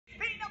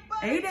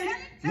Aiden,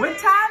 what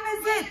time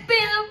is it?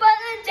 Peanut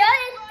butter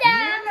jelly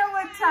time. You know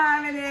what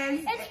time it is.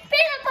 It's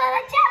peanut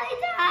butter jelly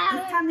time.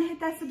 It's time to hit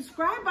that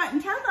subscribe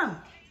button. Tell them.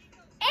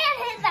 And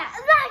hit that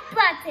like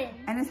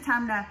button. And it's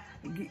time to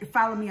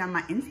follow me on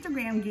my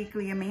Instagram,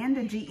 Geekly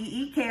Amanda,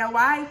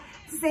 Geekoy.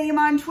 Same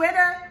on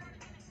Twitter.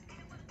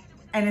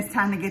 And it's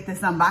time to get this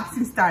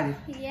unboxing started.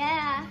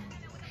 Yeah.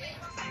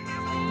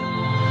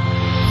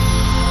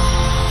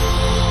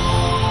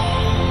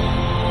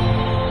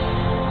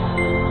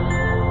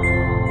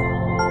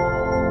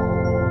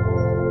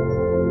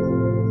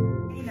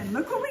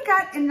 Look what we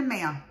got in the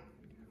mail.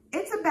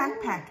 It's a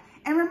backpack.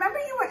 And remember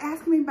you were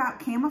asking me about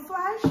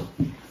camouflage?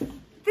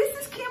 This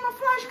is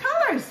camouflage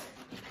colors.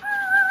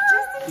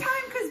 Just in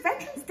time because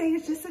Veterans Day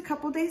is just a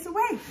couple days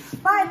away.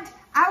 But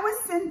I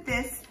was sent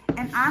this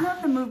in honor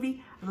of the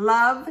movie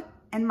Love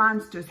and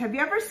Monsters. Have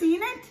you ever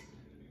seen it?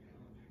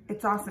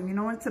 It's awesome. You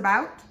know what it's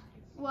about?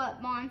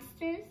 What,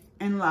 monsters?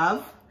 And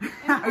love.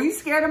 Are you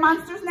scared of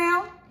monsters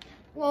now?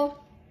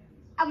 Well,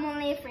 I'm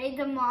only afraid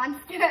of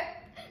monster.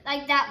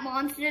 Like that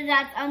monster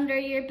that's under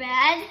your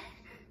bed.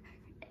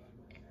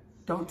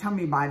 Don't tell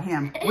me about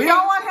him. We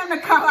don't want him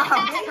to come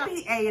out.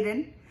 Maybe,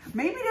 Aiden.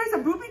 Maybe there's a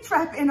booby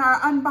trap in our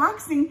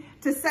unboxing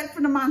to set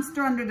for the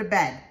monster under the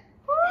bed.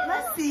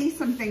 Let's see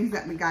some things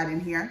that we got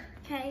in here.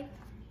 Okay.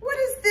 What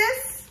is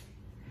this?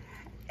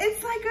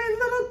 It's like a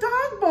little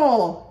dog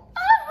bowl.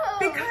 Oh.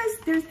 Because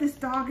there's this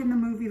dog in the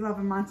movie Love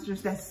and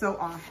Monsters that's so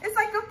awesome. It's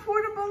like a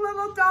portable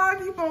little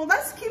doggy bowl.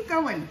 Let's keep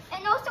going.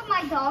 And also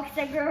my dog's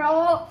a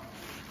girl.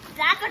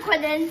 That's a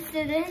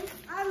coincidence.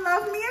 I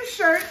love me a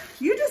shirt.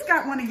 You just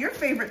got one of your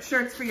favorite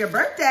shirts for your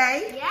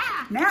birthday.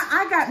 Yeah. Now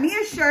I got me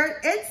a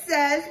shirt. It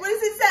says, what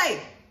does it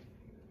say?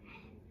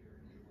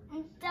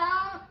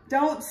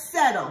 Don't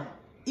settle,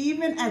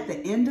 even at the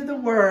end of the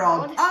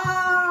world.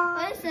 Oh.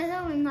 What does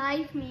settle in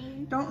life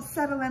mean? Don't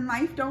settle in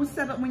life. Don't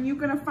settle. When you're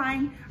gonna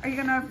find, are you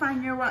gonna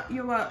find your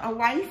a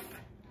wife?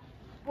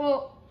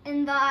 Well,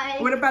 in life.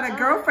 What about a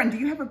girlfriend? Do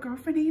you have a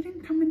girlfriend,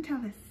 Aiden? Come and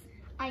tell us.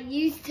 I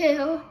used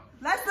to.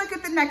 Let's look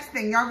at the next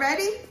thing. Y'all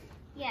ready?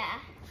 Yeah.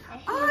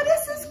 Oh,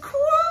 this is cool.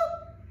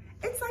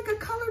 It's like a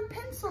colored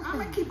pencil. I'm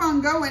gonna keep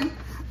on going.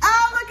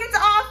 Oh, look, it's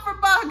off for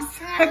bugs.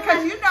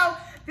 Because you know,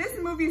 this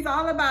movie is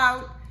all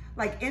about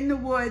like in the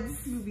woods.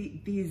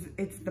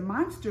 It's the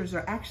monsters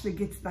are actually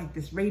gets like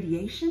this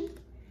radiation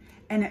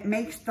and it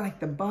makes like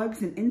the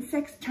bugs and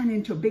insects turn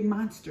into big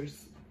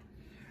monsters.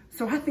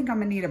 So I think I'm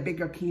gonna need a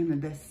bigger can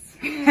of this.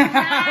 We need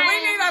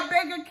a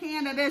bigger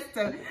can of this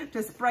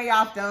to spray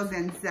off those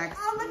insects.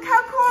 Oh, look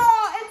how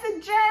cool.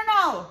 It's a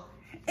journal.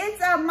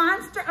 It's a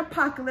monster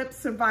apocalypse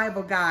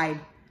survival guide.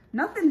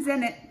 Nothing's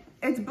in it.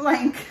 It's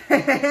blank.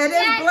 It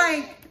is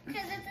blank.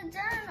 Because it's a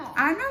journal.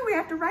 I know, we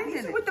have to write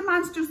in it. What the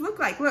monsters look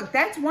like. Look,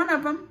 that's one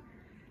of them.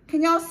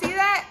 Can y'all see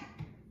that?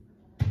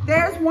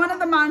 There's one of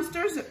the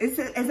monsters. Is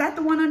that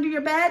the one under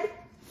your bed?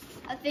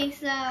 I think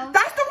so.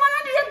 That's the one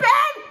under your bed?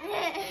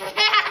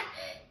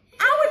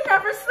 I would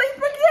never sleep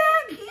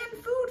again.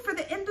 Canned food for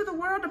the end of the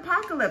world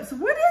apocalypse.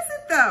 What is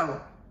it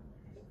though?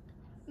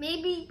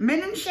 Maybe.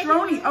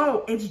 Minestrone.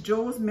 Oh, it's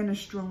Joel's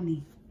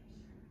minestrone.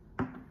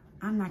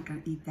 I'm not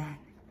going to eat that.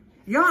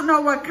 You don't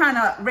know what kind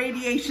of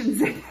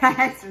radiations it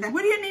has.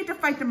 What do you need to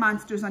fight the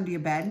monsters under your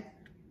bed?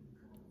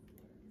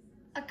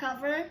 A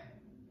cover.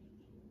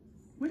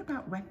 What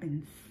about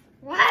weapons?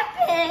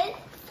 Weapon?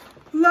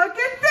 Look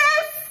at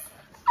this.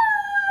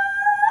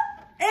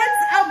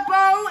 It's a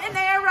bow and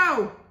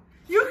arrow.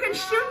 You can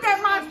shoot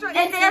that monster,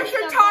 and there's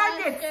your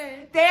targets.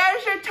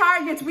 There's your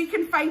targets. We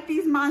can fight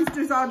these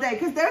monsters all day,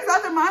 because there's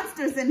other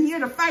monsters in here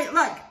to fight.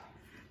 Look,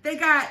 they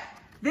got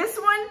this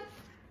one.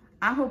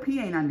 I hope he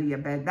ain't under your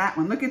bed. That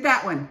one. Look at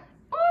that one.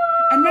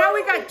 Ooh. And now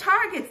we got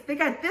targets. They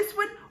got this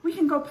one. We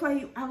can go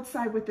play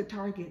outside with the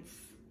targets.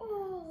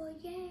 Oh,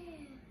 yeah.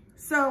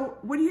 So,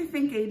 what do you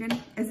think, Aiden?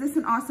 Is this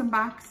an awesome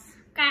box?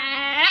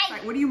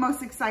 Right, what are you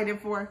most excited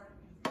for?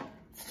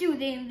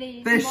 Shooting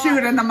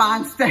shooting the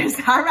monsters.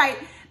 All right.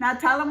 Now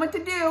tell them what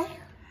to do.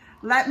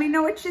 Let me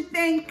know what you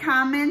think.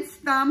 Comments,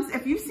 thumbs.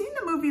 If you've seen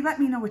the movie, let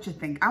me know what you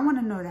think. I want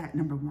to know that,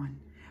 number one.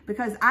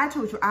 Because I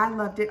told you I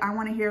loved it. I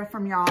want to hear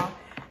from y'all.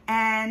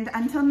 And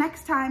until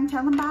next time,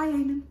 tell them bye,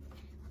 Aiden.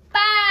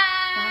 Bye.